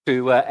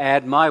To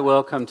add my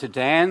welcome to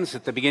Dan's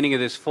at the beginning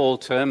of this fall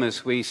term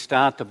as we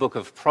start the book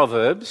of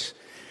Proverbs.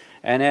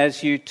 And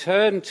as you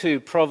turn to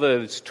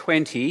Proverbs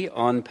 20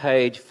 on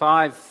page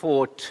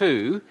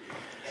 542,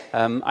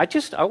 I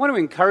want to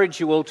encourage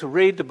you all to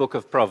read the book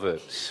of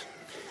Proverbs.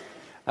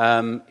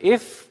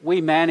 If we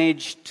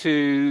manage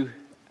to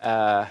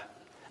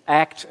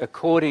act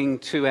according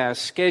to our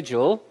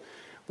schedule,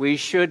 we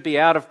should be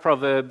out of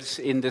Proverbs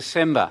in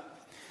December.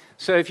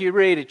 So if you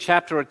read a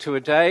chapter or two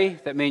a day,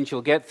 that means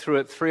you'll get through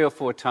it 3 or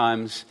 4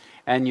 times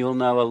and you'll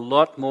know a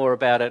lot more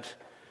about it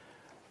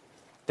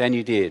than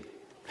you did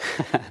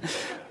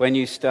when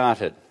you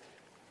started.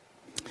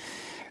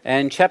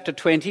 And chapter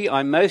 20,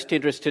 I'm most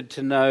interested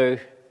to know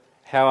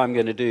how I'm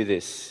going to do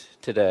this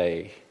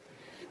today.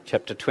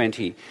 Chapter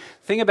 20. The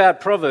thing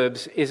about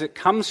Proverbs is it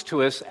comes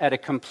to us at a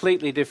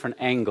completely different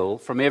angle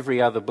from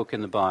every other book in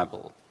the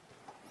Bible.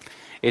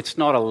 It's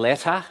not a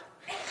letter,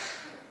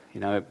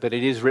 but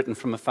it is written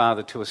from a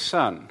father to a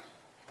son.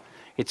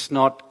 It's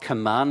not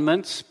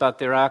commandments, but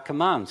there are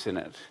commands in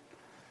it.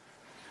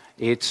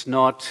 It's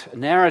not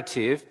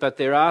narrative, but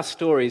there are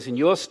stories, and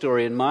your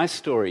story and my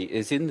story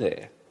is in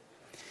there.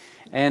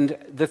 And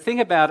the thing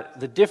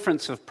about the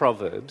difference of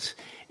Proverbs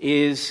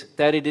is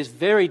that it is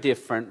very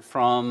different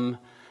from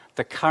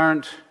the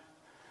current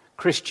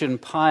Christian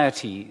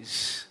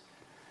pieties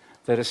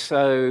that are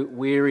so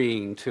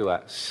wearying to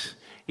us.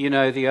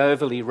 The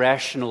overly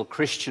rational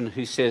Christian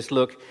who says,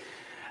 look,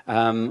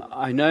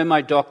 I know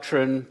my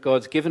doctrine,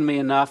 God's given me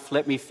enough,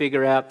 let me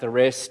figure out the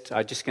rest,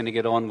 I'm just going to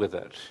get on with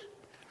it.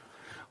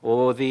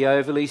 Or the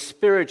overly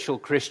spiritual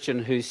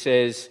Christian who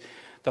says,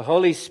 the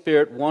Holy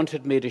Spirit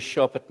wanted me to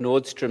shop at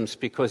Nordstrom's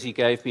because he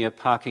gave me a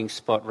parking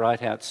spot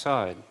right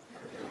outside.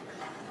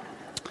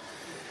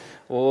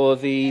 Or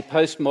the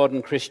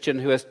postmodern Christian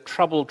who has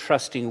trouble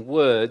trusting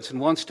words and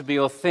wants to be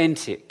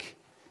authentic.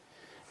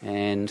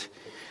 And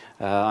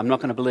I'm not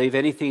going to believe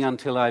anything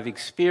until I've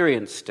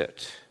experienced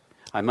it.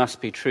 I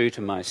must be true to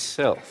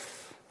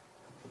myself.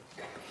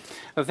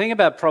 The thing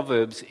about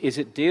Proverbs is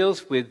it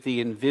deals with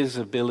the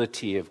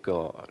invisibility of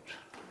God.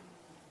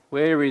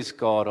 Where is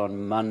God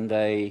on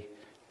Monday,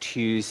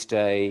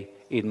 Tuesday,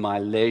 in my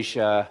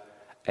leisure,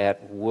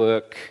 at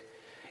work,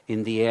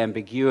 in the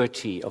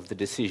ambiguity of the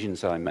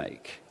decisions I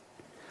make?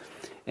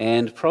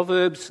 And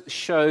Proverbs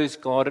shows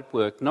God at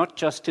work, not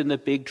just in the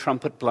big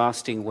trumpet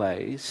blasting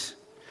ways,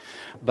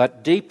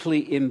 but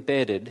deeply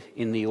embedded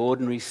in the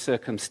ordinary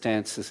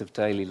circumstances of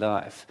daily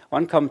life.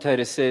 One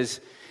commentator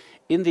says,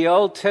 in the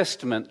Old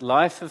Testament,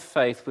 life of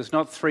faith was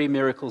not 3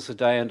 miracles a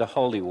day and a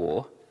holy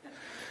war,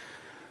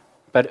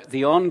 but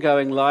the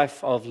ongoing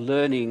life of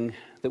learning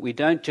that we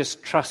don't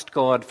just trust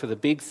God for the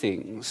big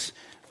things,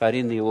 but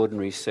in the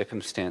ordinary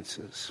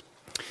circumstances.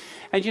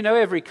 And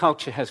every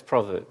culture has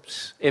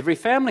proverbs.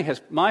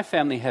 My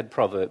family had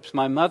proverbs.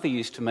 My mother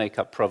used to make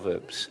up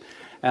proverbs.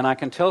 And I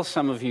can tell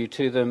some of you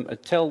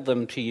tell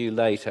them to you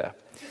later.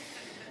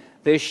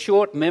 They're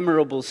short,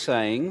 memorable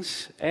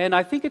sayings, and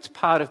I think it's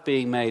part of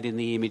being made in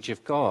the image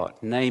of God,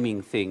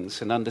 naming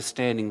things and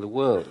understanding the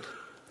world.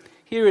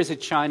 Here is a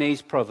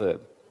Chinese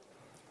proverb.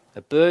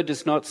 A bird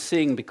does not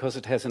sing because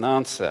it has an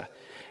answer.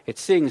 It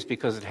sings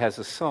because it has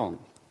a song.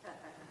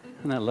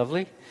 Isn't that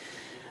lovely?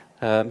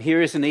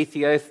 Here is an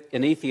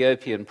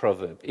Ethiopian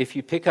proverb. If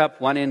you pick up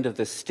one end of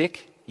the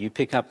stick, you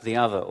pick up the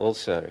other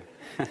also.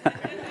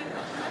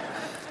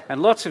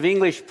 And lots of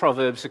English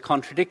proverbs are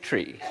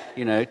contradictory.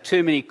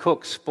 Too many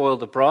cooks spoil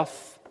the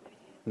broth,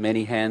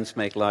 many hands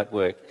make light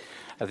work.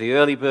 The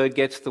early bird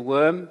gets the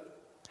worm,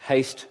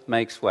 haste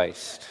makes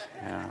waste.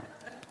 Yeah.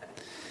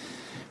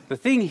 The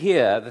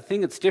thing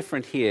that's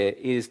different here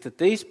is that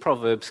these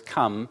proverbs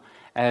come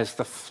as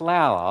the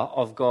flower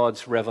of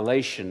God's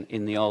revelation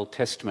in the Old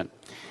Testament.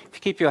 If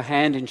you keep your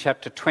hand in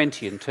chapter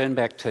 20 and turn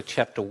back to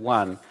chapter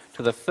 1,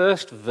 to the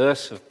first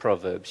verse of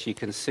Proverbs, you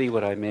can see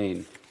what I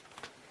mean.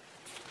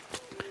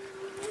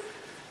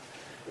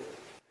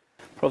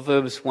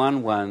 Proverbs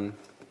 1:1,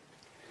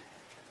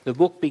 the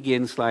book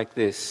begins like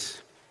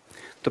this.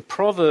 The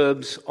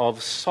Proverbs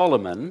of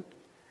Solomon,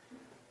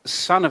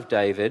 son of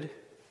David,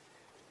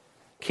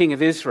 king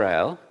of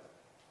Israel,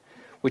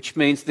 which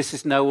means this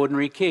is no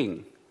ordinary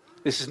king.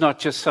 This is not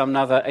just some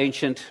other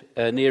ancient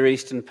Near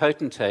Eastern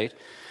potentate.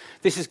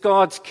 This is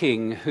God's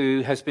king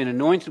who has been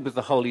anointed with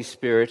the Holy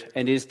Spirit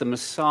and is the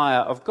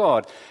Messiah of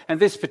God.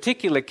 And this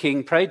particular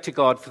king prayed to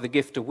God for the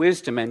gift of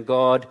wisdom, and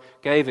God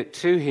gave it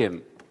to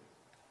him.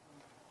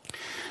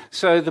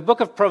 So the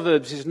book of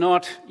Proverbs is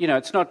not,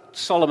 it's not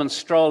Solomon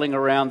strolling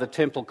around the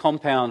temple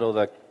compound or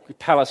the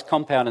palace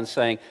compound and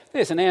saying,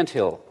 there's an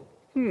anthill.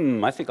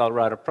 I think I'll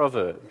write a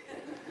proverb.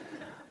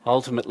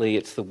 Ultimately,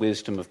 it's the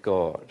wisdom of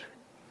God.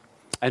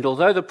 And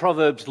although the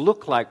Proverbs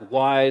look like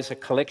a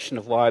collection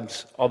of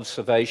wise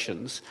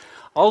observations,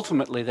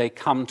 ultimately they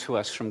come to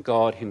us from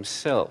God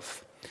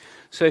himself.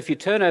 So if you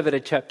turn over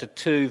to chapter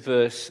 2,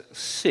 verse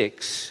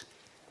 6,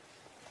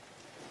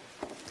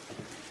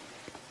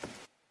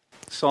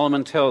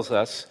 Solomon tells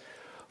us,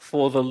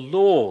 for the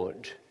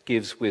Lord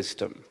gives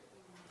wisdom.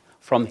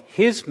 From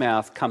his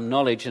mouth come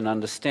knowledge and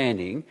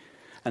understanding.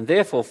 And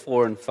therefore,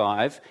 4 and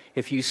 5,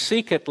 if you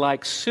seek it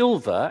like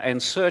silver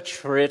and search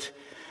for it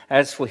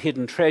as for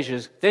hidden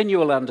treasures, then you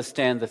will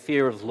understand the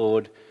fear of the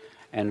Lord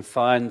and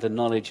find the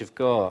knowledge of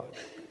God.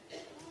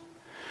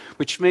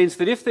 Which means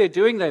that if they're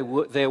doing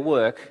their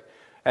work,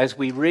 as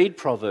we read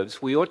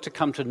Proverbs, we ought to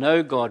come to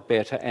know God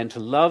better and to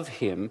love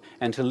him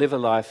and to live a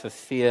life of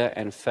fear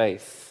and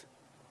faith.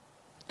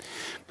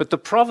 But the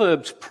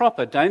Proverbs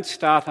proper don't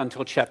start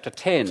until chapter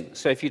 10.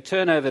 So if you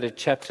turn over to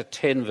chapter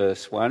 10,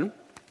 verse 1,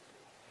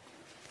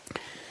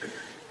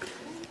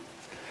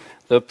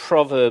 the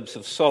Proverbs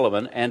of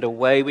Solomon, and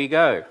away we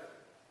go.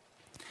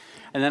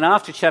 And then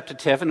after chapter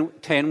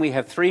 10, we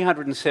have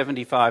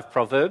 375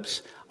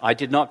 Proverbs. I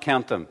did not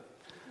count them.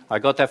 I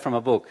got that from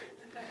a book.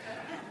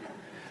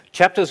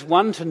 Chapters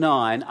 1 to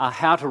 9 are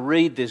how to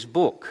read this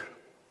book.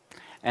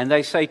 And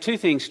they say two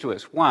things to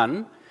us.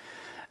 One,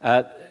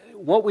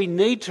 what we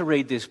need to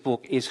read this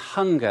book is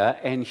hunger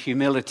and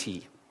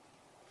humility.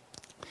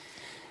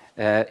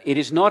 It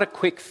is not a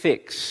quick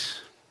fix.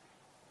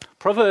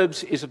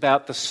 Proverbs is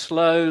about the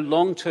slow,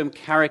 long-term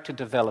character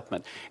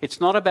development.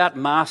 It's not about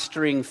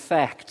mastering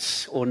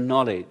facts or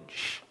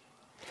knowledge.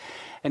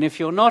 And if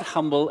you're not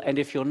humble and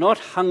if you're not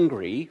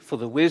hungry for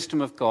the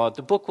wisdom of God,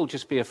 the book will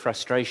just be a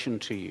frustration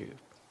to you.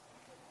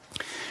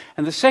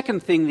 And the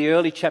second thing the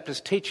early chapters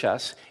teach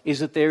us is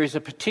that there is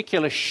a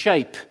particular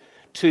shape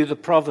to the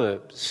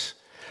Proverbs.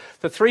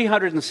 The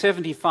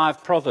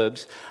 375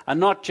 Proverbs are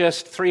not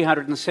just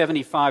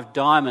 375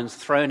 diamonds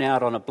thrown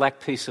out on a black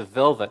piece of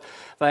velvet.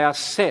 They are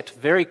set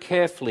very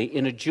carefully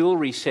in a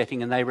jewelry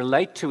setting and they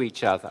relate to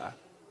each other.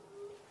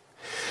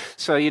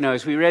 So,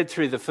 as we read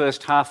through the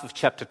first half of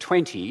chapter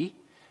 20,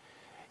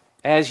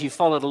 as you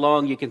followed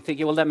along, you can think,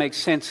 well, that makes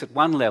sense at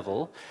one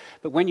level.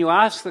 But when you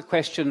ask the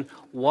question,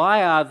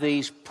 why are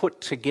these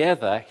put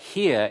together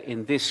here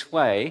in this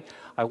way,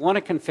 I want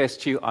to confess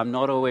to you, I'm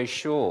not always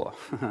sure.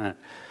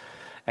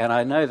 And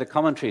I know the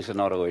commentaries are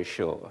not always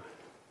sure.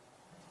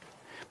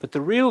 But the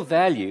real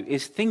value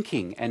is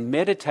thinking and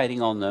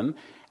meditating on them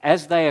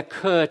as they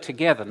occur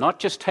together, not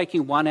just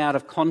taking one out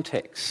of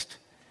context.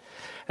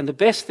 And the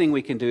best thing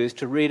we can do is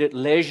to read it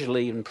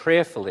leisurely and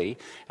prayerfully,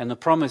 and the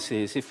promise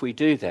is, if we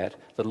do that,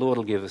 the Lord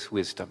will give us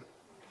wisdom.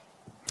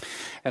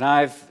 And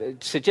I've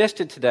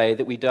suggested today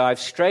that we dive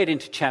straight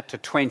into chapter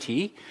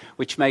 20,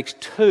 which makes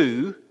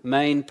two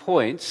main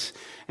points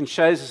and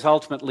shows us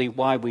ultimately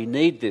why we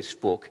need this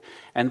book.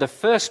 And the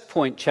first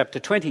point chapter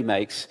 20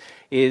 makes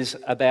is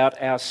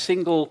about our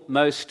single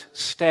most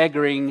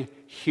staggering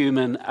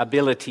human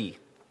ability.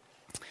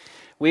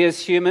 We as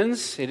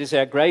humans, it is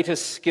our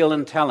greatest skill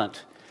and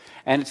talent.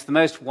 And it's the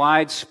most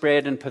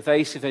widespread and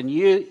pervasive and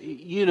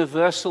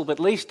universal but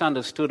least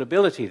understood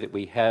ability that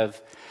we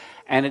have.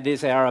 And it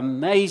is our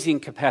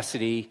amazing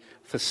capacity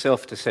for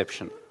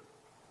self-deception.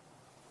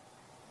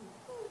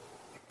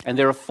 And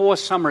there are 4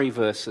 summary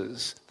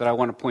verses that I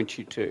want to point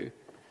you to.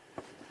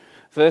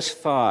 Verse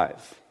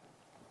 5.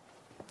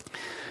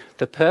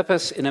 The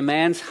purpose in a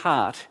man's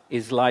heart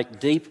is like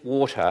deep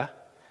water,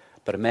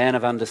 but a man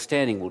of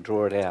understanding will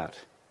draw it out.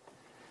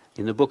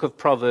 In the book of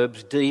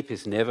Proverbs, deep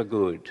is never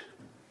good.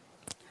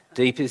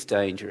 Deep is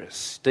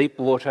dangerous. Deep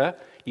water,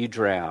 you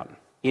drown.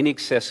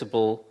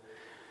 Inaccessible,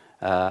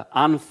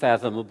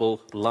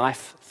 unfathomable,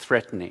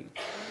 life-threatening.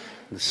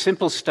 The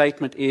simple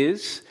statement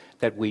is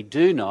that we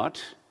do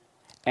not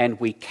and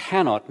we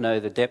cannot know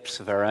the depths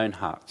of our own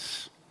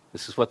hearts.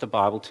 This is what the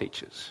Bible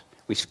teaches.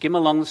 We skim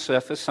along the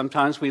surface.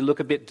 Sometimes we look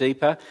a bit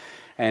deeper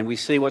and we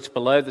see what's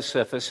below the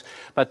surface,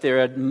 but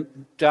there are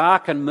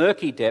dark and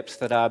murky depths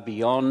that are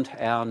beyond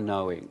our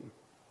knowing.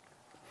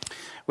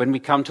 When we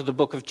come to the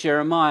book of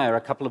Jeremiah, a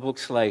couple of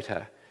books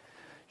later,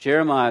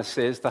 Jeremiah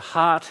says, the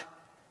heart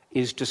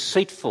is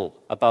deceitful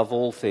above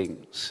all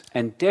things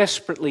and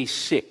desperately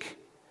sick.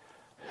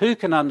 Who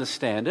can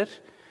understand it?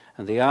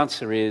 And the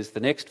answer is the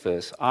next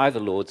verse, I, the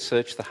Lord,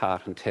 search the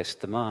heart and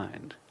test the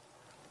mind.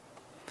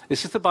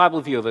 This is the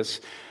Bible view of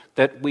us,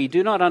 that we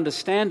do not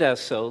understand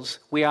ourselves.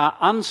 We are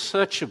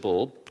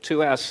unsearchable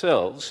to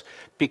ourselves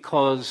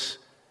because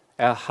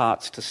our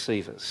hearts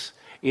deceive us.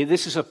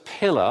 This is a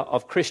pillar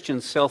of Christian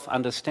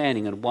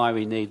self-understanding and why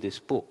we need this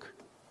book.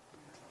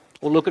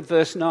 Well, look at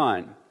verse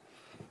 9.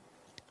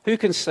 Who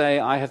can say,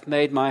 I have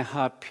made my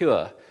heart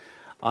pure?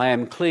 I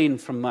am clean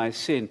from my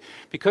sin.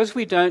 Because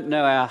we don't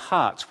know our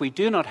hearts, we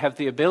do not have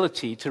the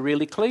ability to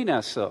really clean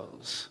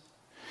ourselves.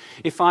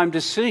 If I'm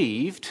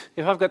deceived,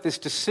 if I've got this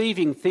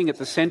deceiving thing at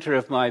the center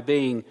of my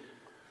being,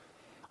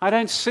 I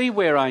don't see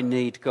where I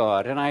need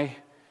God, and I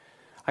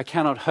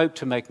cannot hope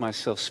to make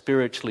myself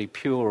spiritually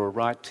pure or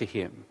right to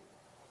him.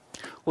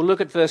 Well,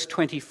 look at verse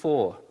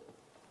 24.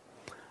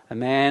 A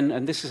man,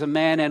 and this is a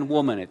man and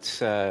woman,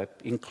 it's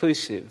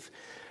inclusive.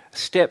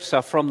 Steps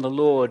are from the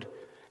Lord.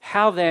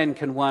 How then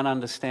can one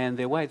understand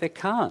their way? They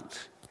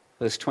can't.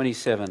 Verse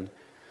 27.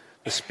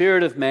 The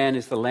spirit of man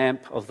is the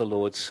lamp of the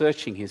Lord,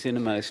 searching his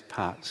innermost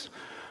parts.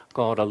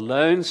 God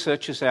alone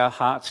searches our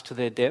hearts to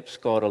their depths.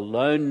 God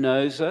alone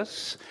knows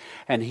us,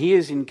 and he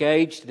is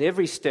engaged at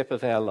every step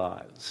of our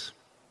lives.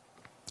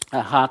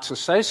 Our hearts are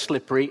so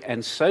slippery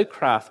and so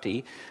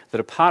crafty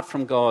that apart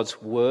from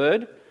God's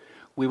word,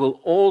 we will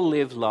all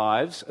live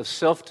lives of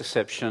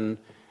self-deception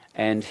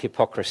and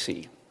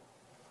hypocrisy.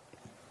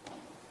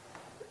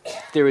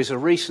 There is a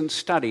recent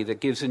study that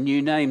gives a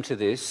new name to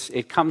this.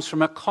 It comes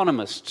from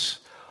economists,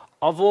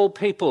 of all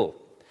people,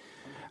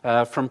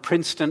 from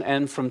Princeton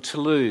and from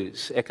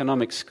Toulouse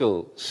economic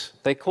schools.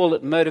 They call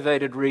it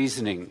motivated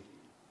reasoning.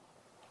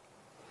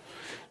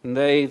 And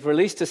they've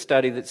released a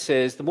study that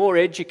says the more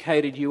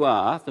educated you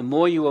are, the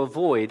more you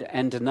avoid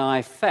and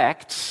deny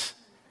facts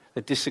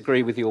that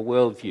disagree with your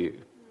worldview.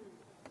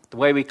 The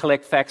way we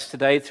collect facts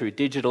today through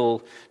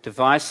digital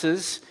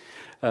devices,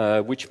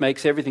 which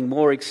makes everything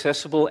more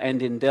accessible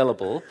and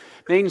indelible,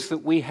 means that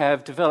we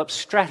have developed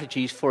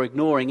strategies for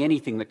ignoring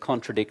anything that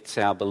contradicts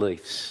our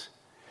beliefs.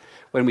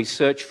 When we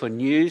search for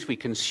news, we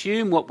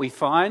consume what we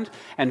find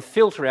and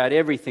filter out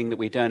everything that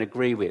we don't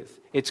agree with.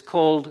 It's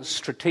called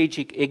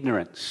strategic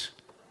ignorance.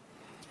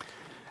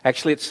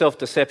 Actually, it's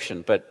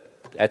self-deception,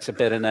 but that's a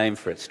better name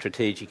for it,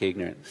 strategic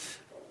ignorance.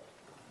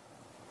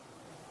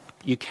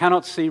 We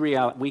cannot see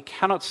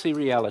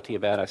reality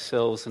about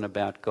ourselves and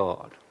about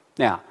God.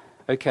 Now,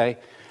 okay,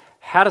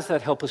 how does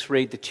that help us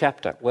read the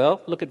chapter?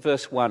 Well, look at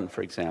verse 1,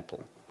 for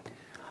example.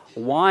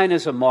 Wine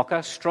is a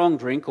mocker, strong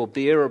drink or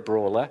beer a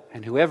brawler,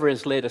 and whoever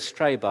is led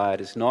astray by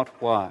it is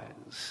not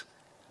wise.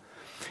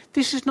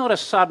 This is not a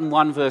sudden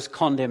one-verse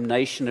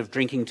condemnation of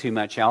drinking too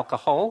much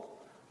alcohol.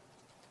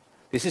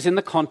 This is in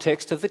the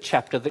context of the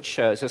chapter that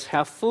shows us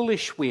how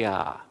foolish we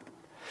are.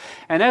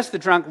 And as the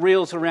drunk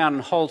reels around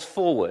and holds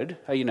forward,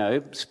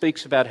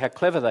 speaks about how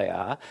clever they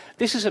are,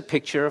 this is a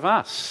picture of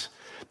us,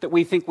 that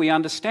we think we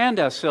understand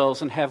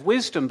ourselves and have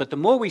wisdom, but the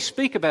more we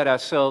speak about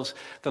ourselves,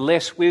 the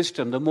less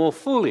wisdom, the more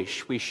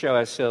foolish we show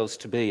ourselves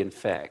to be, in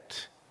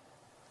fact.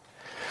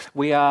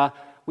 We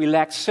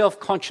lack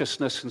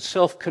self-consciousness and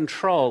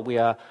self-control. We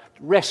are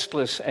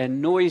restless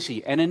and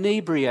noisy and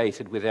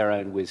inebriated with our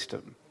own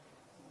wisdom.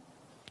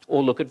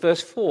 Or look at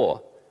verse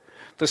 4.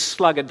 The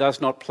sluggard does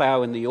not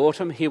plough in the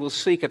autumn. He will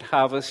seek at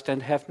harvest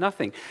and have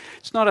nothing.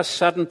 It's not a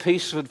sudden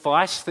piece of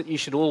advice that you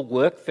should all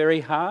work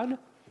very hard.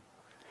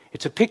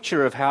 It's a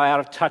picture of how out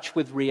of touch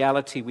with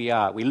reality we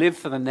are. We live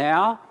for the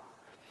now,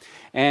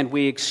 and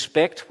we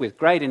expect with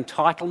great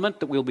entitlement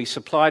that we'll be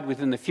supplied with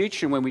in the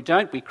future, and when we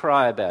don't, we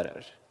cry about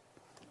it.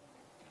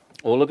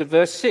 Or look at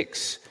verse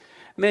 6.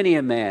 Many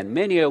a man,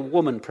 many a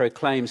woman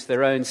proclaims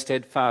their own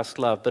steadfast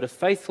love, but a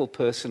faithful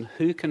person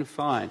who can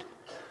find?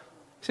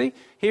 See,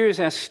 here is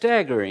our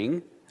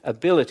staggering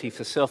ability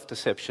for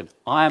self-deception.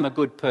 I am a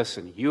good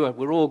person.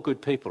 We're all good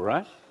people,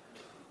 right?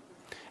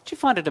 Do you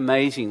find it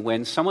amazing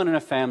when someone in a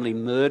family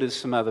murders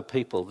some other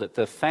people that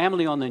the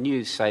family on the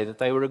news say that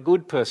they were a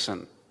good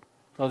person?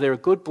 Or they're a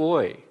good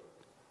boy.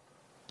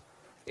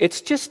 It's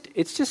just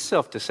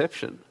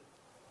self-deception.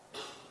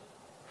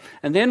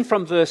 And then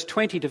from verse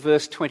 20 to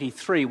verse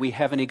 23, we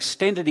have an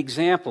extended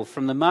example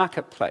from the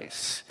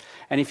marketplace.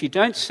 And if you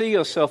don't see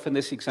yourself in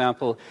this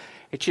example,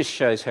 it just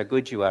shows how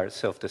good you are at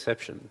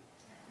self-deception.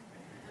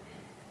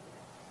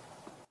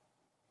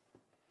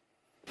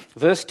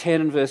 Verse 10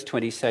 and verse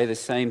 20 say the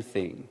same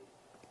thing,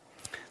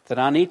 that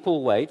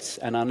unequal weights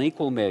and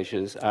unequal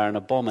measures are an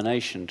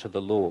abomination to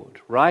the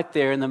Lord. Right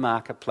there in the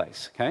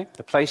marketplace, okay?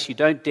 The place you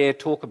don't dare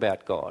talk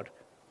about God.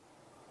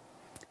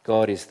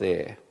 God is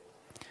there.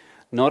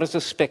 Not as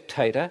a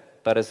spectator,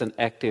 but as an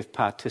active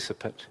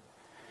participant.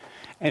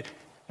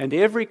 And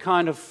every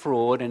kind of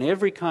fraud and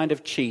every kind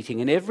of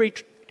cheating and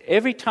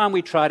every time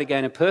we try to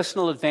gain a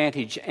personal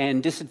advantage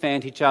and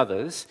disadvantage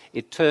others,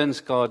 it turns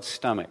God's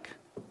stomach.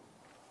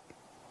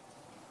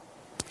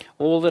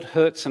 All that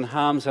hurts and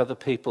harms other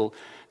people,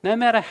 no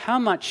matter how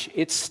much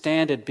its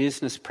standard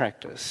business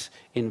practice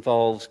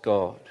involves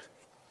God.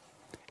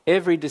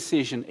 Every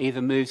decision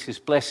either moves his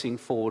blessing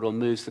forward or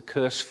moves the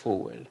curse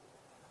forward.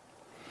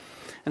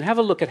 And have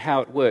a look at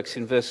how it works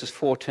in verses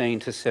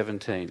 14 to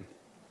 17.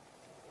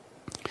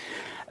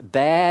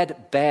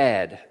 Bad,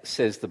 bad,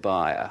 says the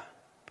buyer.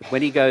 But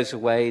when he goes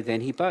away, then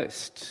he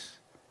boasts.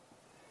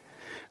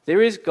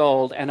 There is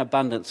gold and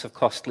abundance of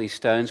costly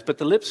stones, but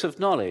the lips of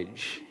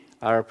knowledge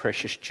are a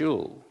precious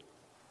jewel.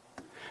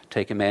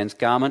 Take a man's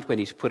garment when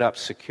he's put up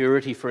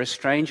security for a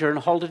stranger, and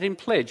hold it in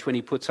pledge when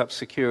he puts up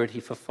security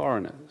for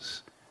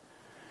foreigners.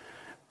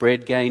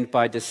 Bread gained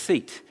by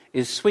deceit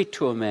is sweet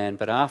to a man,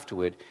 but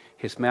afterward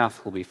his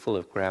mouth will be full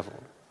of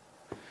gravel.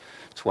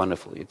 It's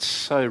wonderful. It's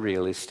so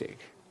realistic.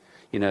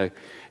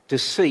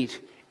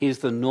 Deceit is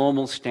the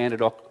normal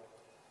standard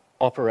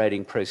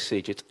operating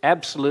procedure. It's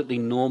absolutely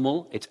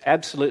normal. It's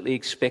absolutely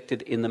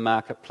expected in the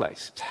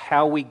marketplace. It's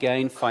how we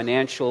gain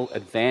financial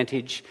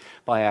advantage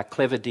by our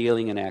clever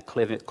dealing and our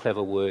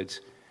clever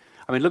words.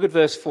 Look at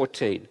verse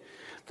 14.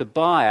 The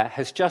buyer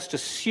has just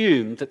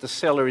assumed that the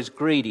seller is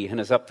greedy and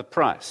has upped the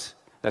price.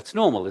 That's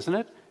normal, isn't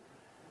it?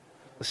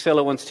 The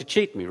seller wants to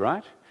cheat me,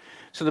 right?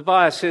 So the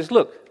buyer says,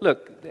 look,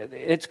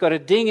 it's got a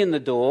ding in the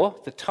door,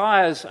 the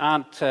tyres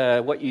aren't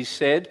what you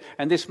said,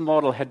 and this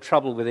model had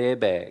trouble with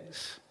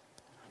airbags.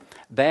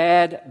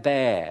 Bad,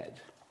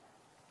 bad.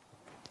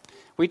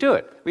 We do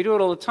it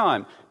all the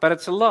time, but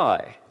it's a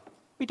lie.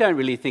 We don't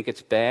really think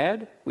it's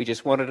bad. We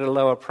just want it at a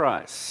lower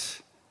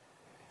price.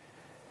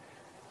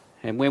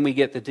 And when we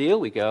get the deal,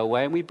 we go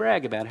away and we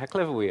brag about how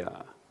clever we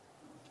are.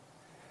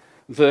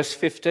 Verse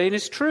 15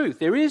 is true.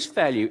 There is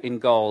value in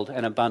gold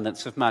and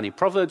abundance of money.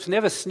 Proverbs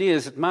never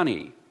sneers at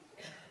money.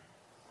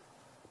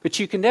 But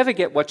you can never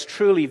get what's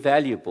truly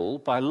valuable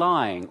by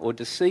lying or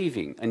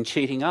deceiving and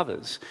cheating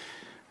others.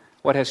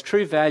 What has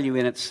true value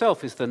in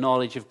itself is the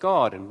knowledge of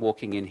God and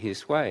walking in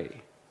his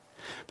way.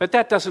 But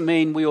that doesn't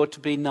mean we ought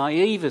to be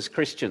naive as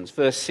Christians.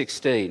 Verse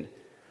 16.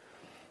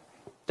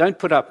 Don't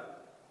put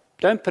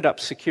up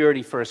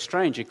security for a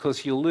stranger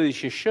because you'll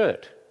lose your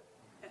shirt.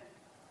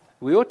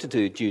 We ought to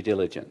do due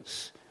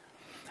diligence.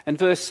 And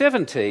verse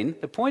 17,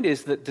 the point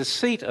is that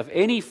deceit of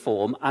any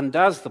form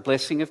undoes the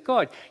blessing of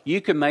God. You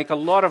can make a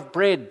lot of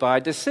bread by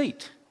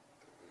deceit.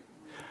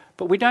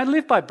 But we don't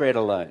live by bread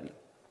alone.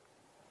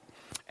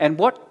 And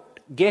what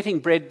getting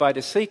bread by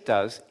deceit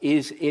does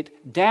is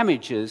it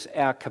damages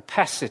our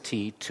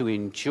capacity to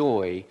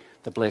enjoy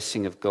the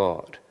blessing of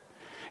God.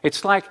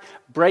 It's like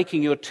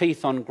breaking your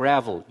teeth on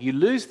gravel. You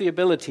lose the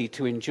ability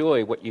to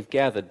enjoy what you've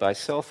gathered by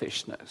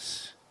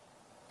selfishness.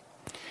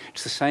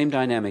 It's the same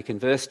dynamic in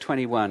verse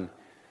 21.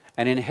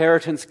 An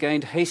inheritance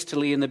gained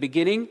hastily in the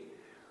beginning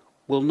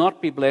will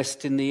not be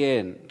blessed in the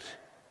end.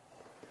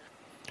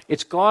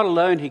 It's God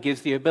alone who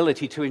gives the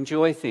ability to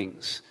enjoy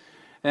things.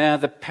 Now,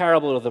 the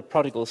parable of the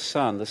prodigal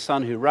son, the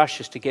son who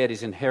rushes to get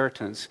his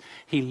inheritance,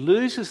 he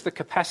loses the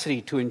capacity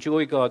to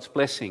enjoy God's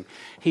blessing.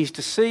 He's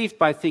deceived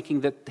by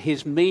thinking that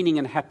his meaning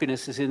and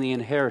happiness is in the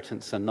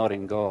inheritance and not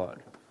in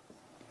God.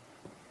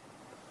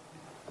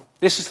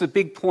 This is the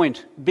big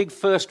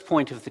first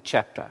point of the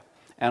chapter,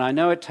 and I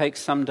know it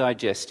takes some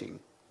digesting.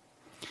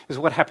 Because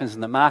what happens in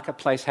the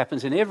marketplace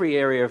happens in every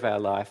area of our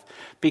life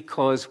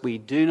because we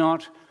do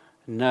not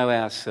know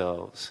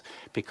ourselves,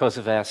 because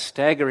of our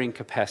staggering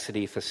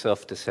capacity for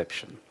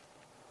self-deception.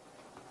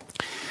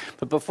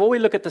 But before we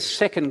look at the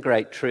second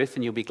great truth,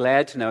 and you'll be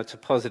glad to know it's a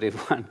positive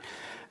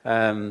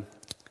one,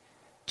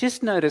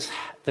 just notice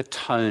the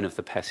tone of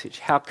the passage,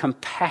 how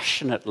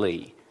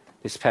compassionately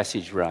this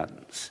passage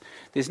runs.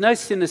 There's no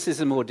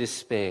cynicism or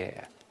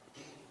despair.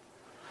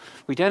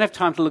 We don't have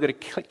time to look at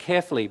it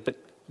carefully, but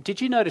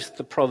did you notice that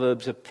the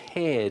Proverbs are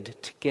paired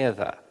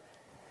together?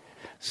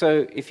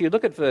 So if you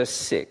look at verse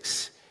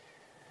 6,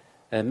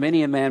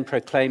 many a man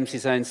proclaims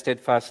his own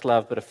steadfast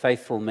love, but a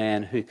faithful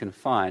man who can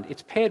find?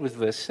 It's paired with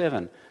verse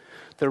 7.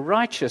 The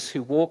righteous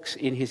who walks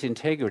in his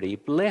integrity,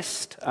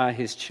 blessed are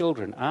his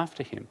children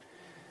after him.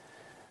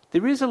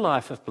 There is a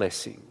life of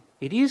blessing.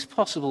 It is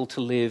possible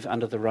to live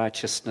under the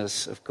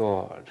righteousness of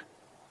God,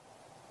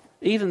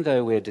 even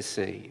though we're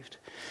deceived.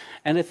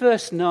 And at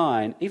verse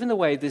 9, even the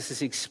way this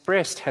is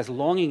expressed has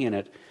longing in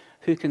it.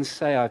 Who can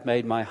say, I've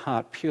made my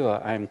heart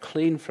pure, I am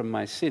clean from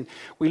my sin?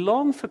 We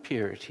long for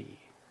purity.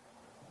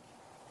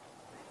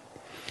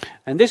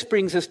 And this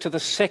brings us to the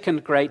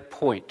second great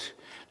point.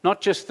 Not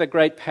just the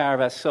great power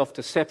of our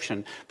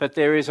self-deception, but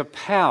there is a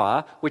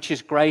power which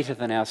is greater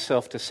than our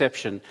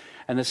self-deception.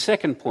 And the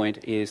second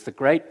point is the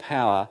great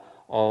power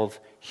of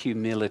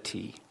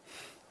humility.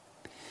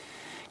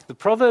 The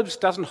Proverbs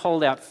doesn't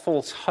hold out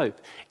false hope.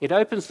 It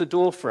opens the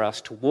door for us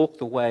to walk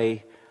the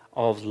way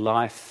of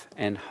life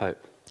and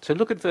hope. So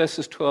look at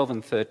verses 12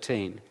 and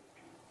 13.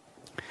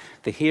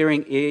 The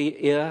hearing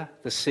ear,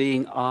 the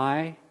seeing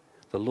eye,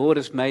 the Lord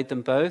has made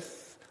them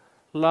both.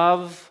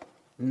 Love,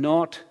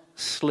 not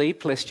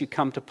sleep, lest you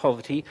come to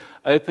poverty.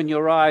 Open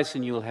your eyes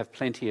and you will have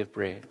plenty of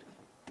bread.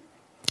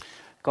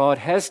 God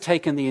has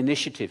taken the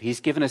initiative. He's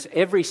given us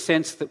every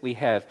sense that we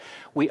have.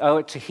 We owe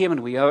it to him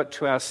and we owe it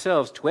to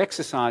ourselves to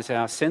exercise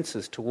our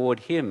senses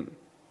toward him.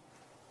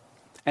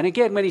 And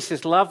again, when he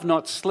says love,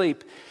 not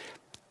sleep,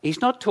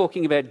 he's not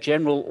talking about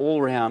general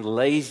all-round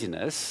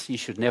laziness. You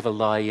should never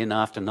lie in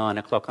after 9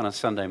 o'clock on a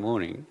Sunday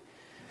morning.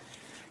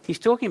 He's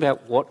talking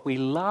about what we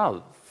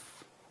love.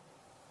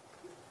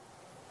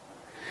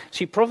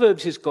 See,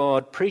 Proverbs is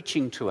God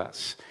preaching to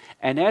us.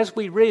 And as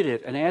we read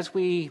it and as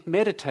we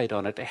meditate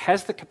on it, it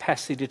has the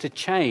capacity to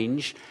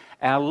change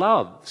our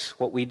loves,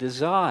 what we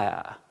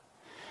desire.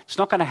 It's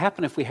not going to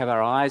happen if we have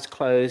our eyes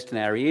closed and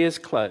our ears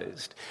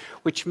closed,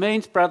 which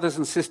means, brothers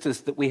and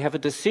sisters, that we have a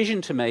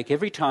decision to make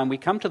every time we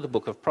come to the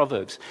book of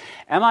Proverbs.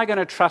 Am I going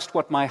to trust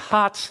what my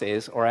heart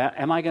says, or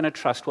am I going to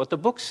trust what the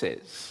book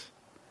says?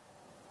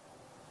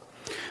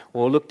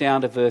 Or look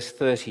down to verse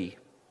 30.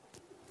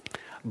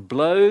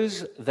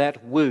 Blows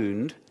that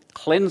wound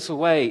cleanse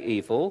away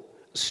evil,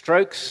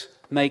 strokes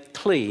make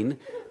clean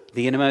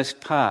the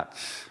innermost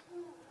parts.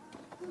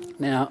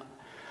 Now,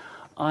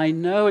 I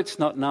know it's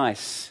not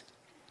nice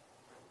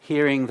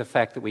hearing the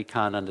fact that we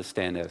can't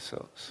understand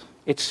ourselves.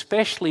 It's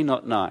especially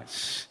not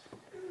nice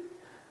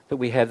that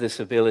we have this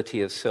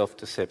ability of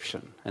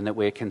self-deception and that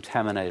we're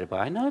contaminated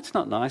by it. I know it's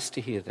not nice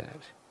to hear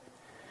that.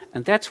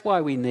 And that's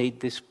why we need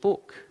this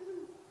book.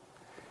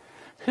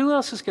 Who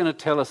else is going to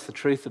tell us the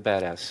truth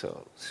about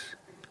ourselves?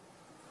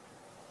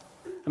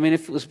 I mean,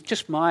 if it was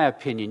just my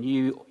opinion,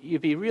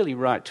 you'd be really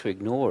right to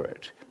ignore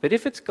it. But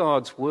if it's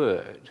God's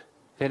word,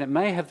 then it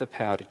may have the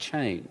power to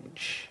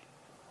change.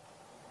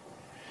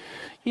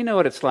 You know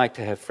what it's like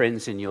to have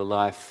friends in your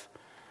life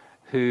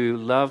who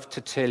love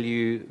to tell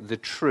you the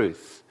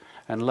truth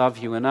and love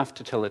you enough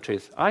to tell the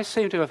truth. I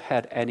seem to have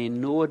had an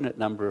inordinate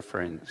number of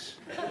friends.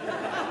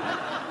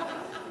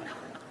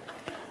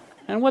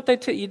 And what they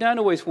tell you don't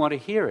always want to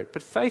hear it,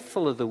 but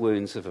faithful are the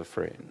wounds of a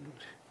friend.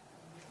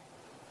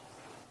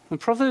 And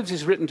Proverbs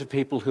is written to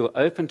people who are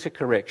open to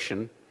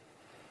correction,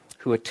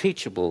 who are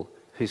teachable,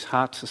 whose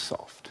hearts are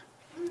soft.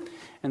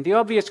 And the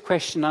obvious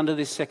question under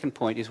this second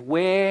point is,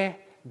 where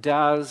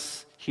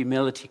does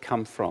humility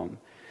come from?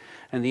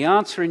 And the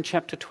answer in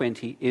chapter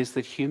 20 is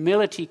that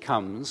humility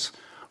comes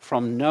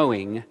from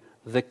knowing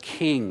the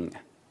King.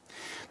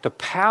 The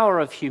power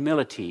of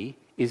humility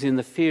is in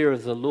the fear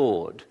of the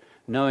Lord,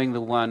 knowing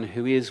the one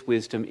who is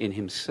wisdom in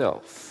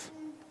himself.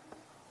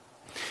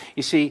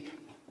 You see,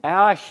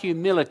 our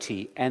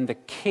humility and the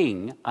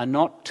King are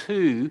not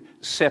two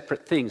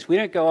separate things. We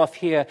don't go off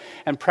here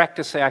and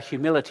practice our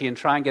humility and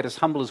try and get as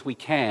humble as we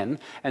can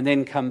and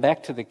then come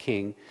back to the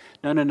King.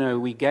 No.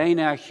 We gain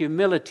our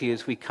humility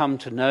as we come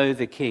to know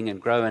the King and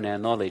grow in our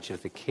knowledge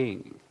of the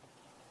King.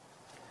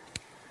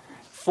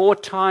 4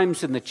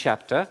 times in the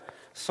chapter,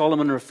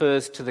 Solomon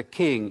refers to the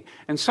king.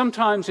 And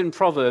sometimes in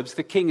Proverbs,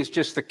 the king is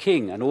just the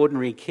king, an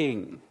ordinary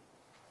king.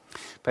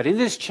 But in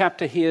this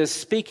chapter, he is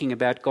speaking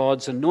about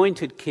God's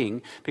anointed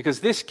king,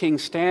 because this king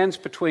stands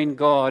between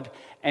God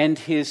and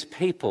his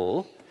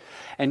people.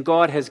 And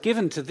God has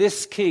given to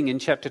this king in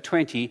chapter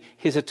 20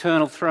 his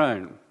eternal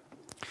throne.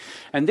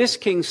 And this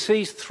king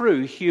sees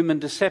through human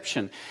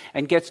deception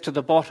and gets to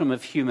the bottom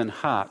of human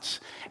hearts.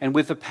 And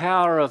with the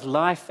power of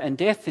life and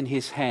death in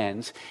his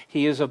hands,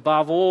 he is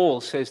above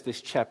all, says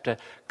this chapter,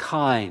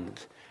 kind.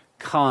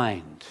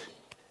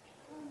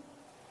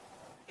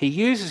 He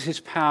uses his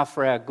power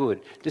for our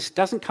good. This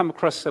doesn't come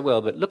across so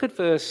well, but look at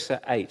verse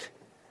 8.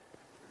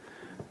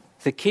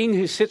 The king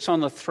who sits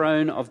on the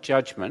throne of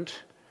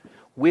judgment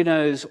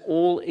winnows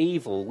all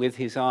evil with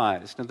his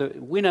eyes. Now, the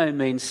winnow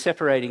means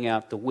separating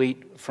out the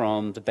wheat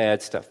from the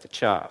bad stuff, the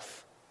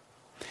chaff.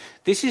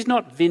 This is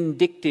not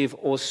vindictive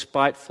or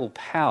spiteful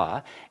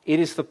power. It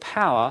is the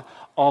power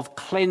of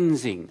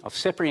cleansing, of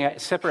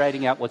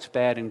separating out what's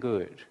bad and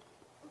good.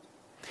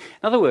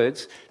 In other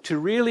words, to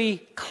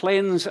really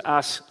cleanse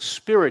us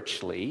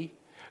spiritually,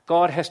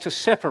 God has to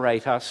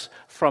separate us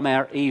from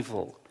our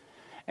evil.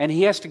 And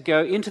he has to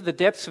go into the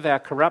depths of our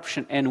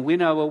corruption and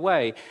winnow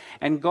away.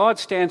 And God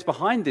stands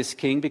behind this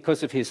king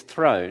because of his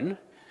throne,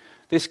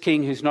 this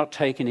king who's not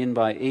taken in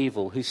by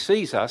evil, who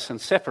sees us and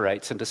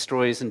separates and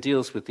destroys and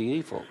deals with the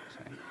evil.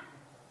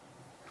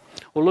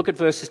 Well, look at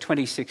verses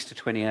 26 to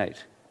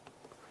 28.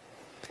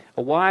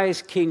 A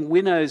wise king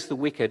winnows the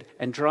wicked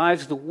and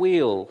drives the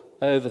wheel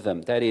over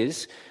them. That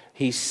is,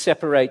 he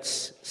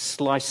separates,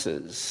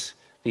 slices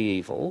the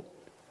evil.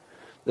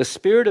 The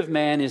spirit of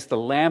man is the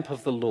lamp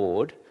of the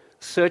Lord,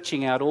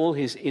 searching out all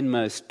his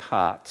inmost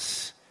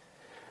parts.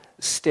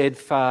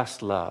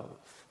 Steadfast love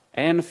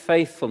and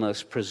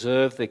faithfulness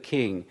preserve the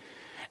king,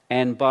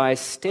 and by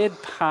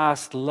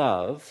steadfast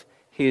love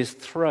his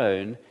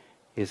throne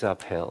is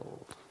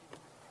upheld.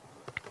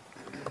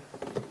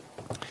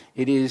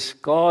 It is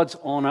God's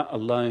honour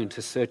alone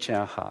to search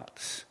our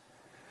hearts.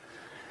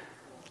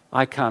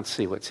 I can't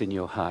see what's in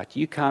your heart.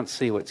 You can't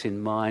see what's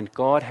in mine.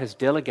 God has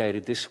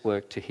delegated this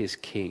work to his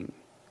king.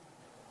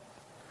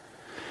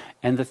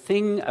 And the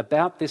thing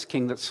about this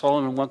king that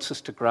Solomon wants us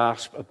to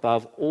grasp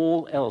above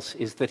all else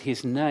is that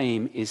his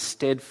name is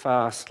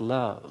steadfast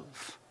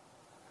love.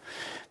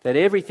 That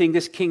everything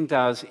this king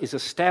does is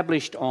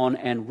established on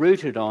and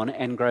rooted on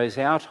and grows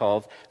out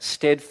of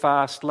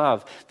steadfast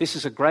love. This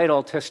is a great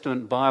Old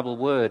Testament Bible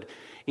word.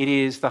 It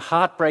is the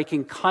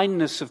heartbreaking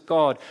kindness of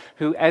God,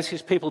 who, as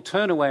his people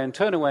turn away and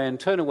turn away and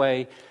turn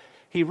away,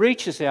 he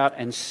reaches out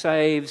and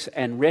saves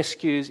and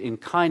rescues in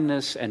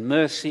kindness and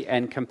mercy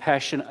and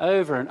compassion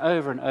over and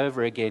over and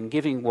over again,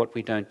 giving what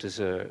we don't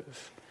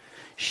deserve,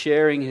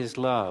 sharing his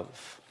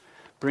love,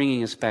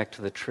 bringing us back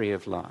to the tree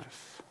of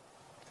life.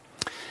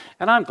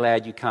 And I'm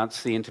glad you can't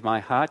see into my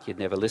heart. You'd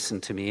never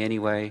listen to me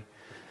anyway.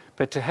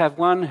 But to have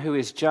one who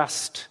is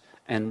just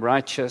and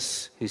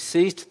righteous, who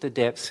sees to the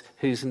depths,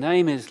 whose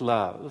name is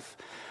love,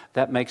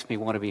 that makes me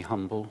want to be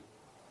humble.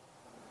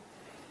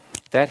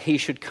 That he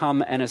should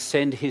come and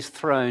ascend his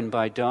throne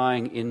by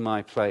dying in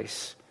my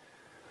place,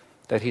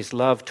 that his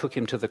love took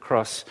him to the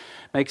cross,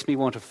 makes me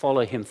want to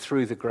follow him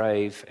through the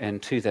grave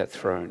and to that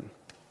throne.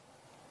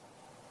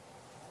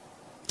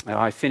 And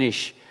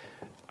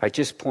I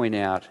just point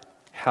out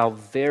how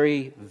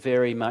very,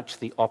 very much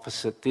the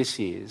opposite this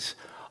is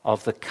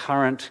of the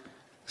current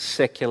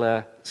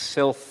secular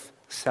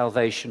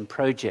self-salvation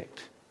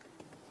project.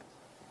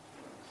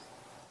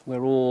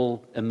 We're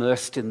all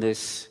immersed in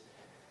this.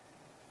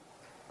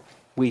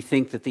 We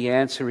think that the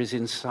answer is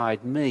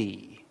inside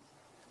me.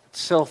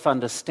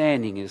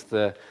 Self-understanding is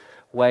the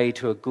way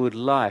to a good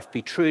life.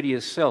 Be true to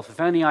yourself.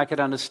 If only I could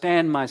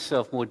understand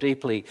myself more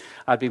deeply,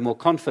 I'd be more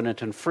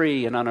confident and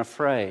free and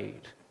unafraid.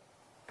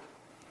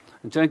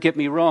 And don't get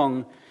me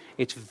wrong,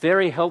 it's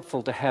very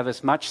helpful to have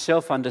as much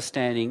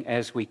self-understanding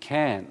as we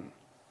can.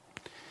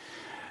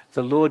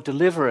 The Lord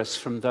deliver us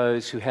from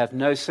those who have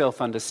no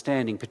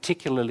self-understanding,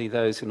 particularly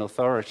those in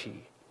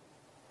authority.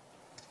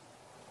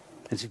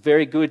 It's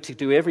very good to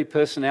do every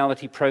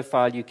personality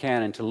profile you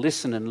can and to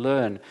listen and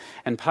learn.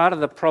 And part of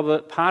the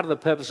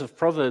purpose of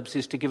Proverbs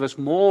is to give us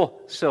more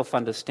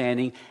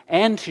self-understanding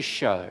and to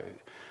show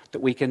that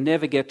we can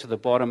never get to the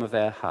bottom of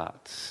our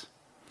hearts,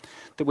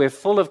 that we're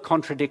full of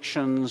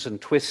contradictions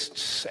and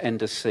twists and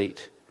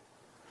deceit.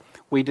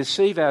 We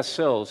deceive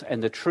ourselves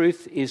and the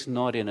truth is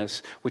not in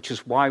us, which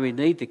is why we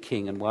need the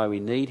King and why we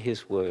need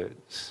his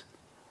words.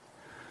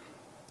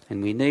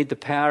 And we need the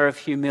power of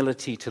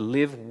humility to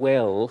live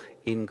well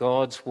in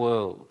God's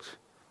world.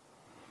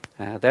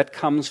 That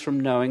comes from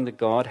knowing that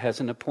God has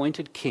an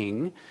appointed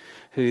King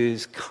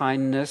whose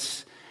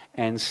kindness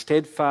and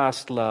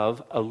steadfast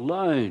love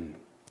alone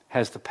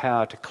has the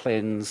power to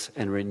cleanse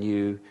and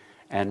renew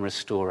and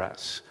restore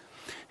us,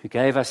 who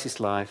gave us his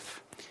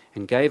life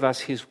and gave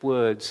us his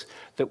words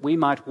that we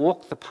might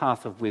walk the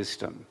path of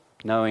wisdom,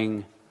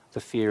 knowing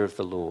the fear of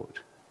the Lord.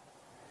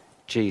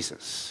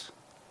 Jesus.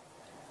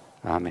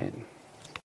 Amen.